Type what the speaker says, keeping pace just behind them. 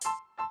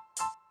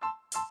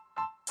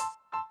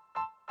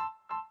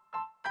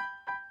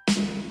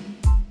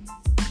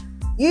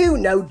You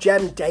know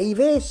Jem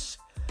Davis.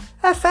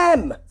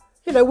 FM,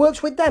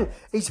 works with them.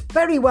 He's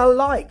very well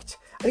liked.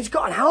 And he's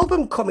got an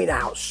album coming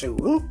out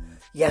soon.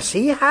 Yes,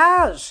 he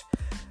has.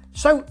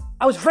 So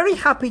I was very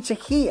happy to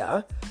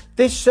hear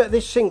this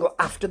single,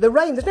 After the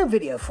Rain. There's no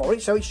video for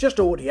it, so it's just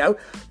audio.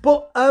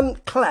 But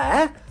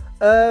Claire,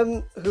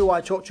 who I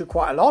talk to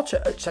quite a lot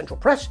at Central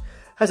Press,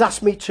 has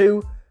asked me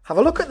to have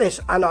a look at this.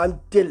 And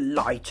I'm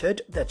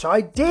delighted that I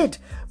did.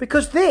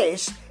 Because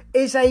this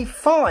is a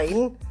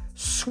fine,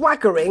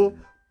 swaggering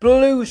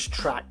blues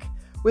track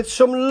with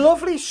some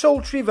lovely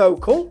sultry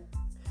vocal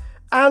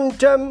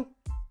and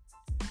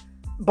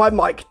by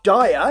Mike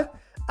Dyer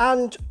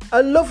and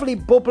a lovely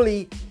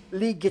bubbly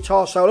lead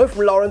guitar solo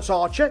from Lawrence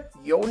Archer.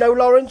 You'll know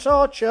Lawrence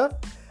Archer.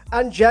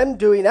 And Jem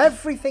doing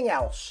everything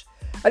else.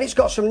 And it's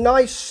got some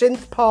nice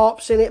synth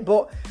parts in it,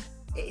 but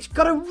it's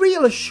got a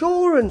real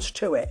assurance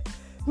to it.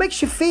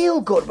 Makes you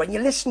feel good when you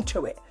listen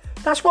to it.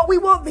 That's what we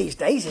want these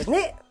days, isn't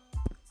it?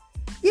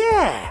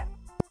 Yeah.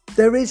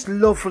 There is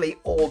lovely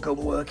organ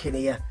work in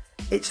here.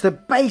 It's the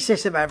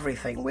basis of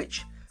everything,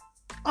 which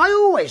I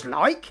always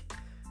like.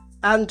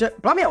 And,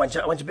 blimey, I went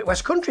a bit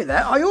West Country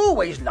there. I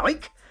always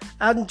like.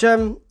 And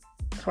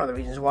that's one of the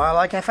reasons why I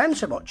like FM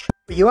so much.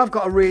 But you have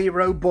got a really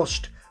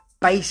robust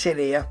bass in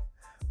here.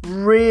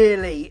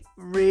 Really,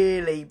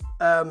 really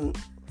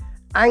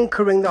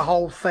anchoring the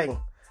whole thing.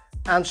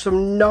 And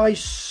some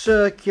nice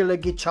circular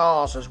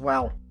guitars as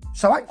well.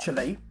 So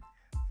actually,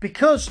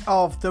 because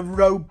of the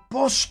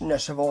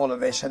robustness of all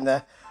of this and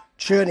the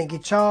churning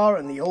guitar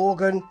and the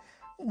organ,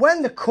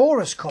 when the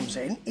chorus comes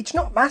in, it's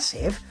not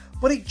massive,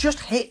 but it just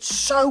hits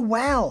so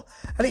well.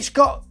 And it's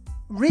got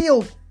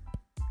real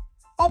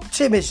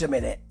optimism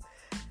in it.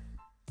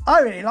 I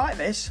really like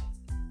this.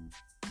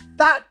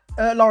 That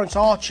Lawrence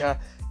Archer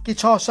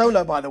guitar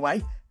solo, by the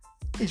way,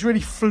 is really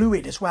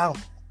fluid as well.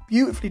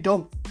 Beautifully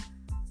done.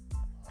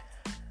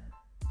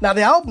 Now,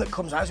 the album that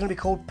comes out is going to be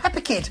called Pepper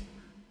Kid.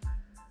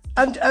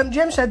 And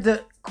Jem said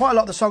that quite a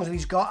lot of the songs that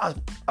he's got, as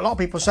a lot of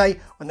people say,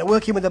 when they're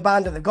working with a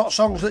band and they've got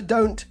songs that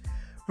don't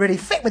really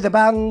fit with the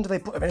band, they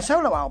put them in a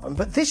solo album.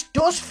 But this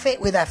does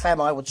fit with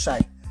FM, I would say.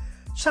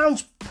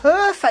 Sounds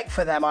perfect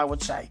for them, I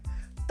would say.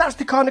 That's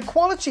the kind of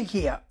quality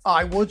here,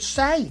 I would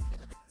say.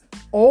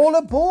 All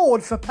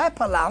aboard for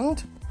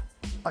Pepperland.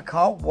 I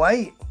can't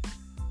wait.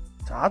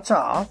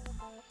 Ta-ta.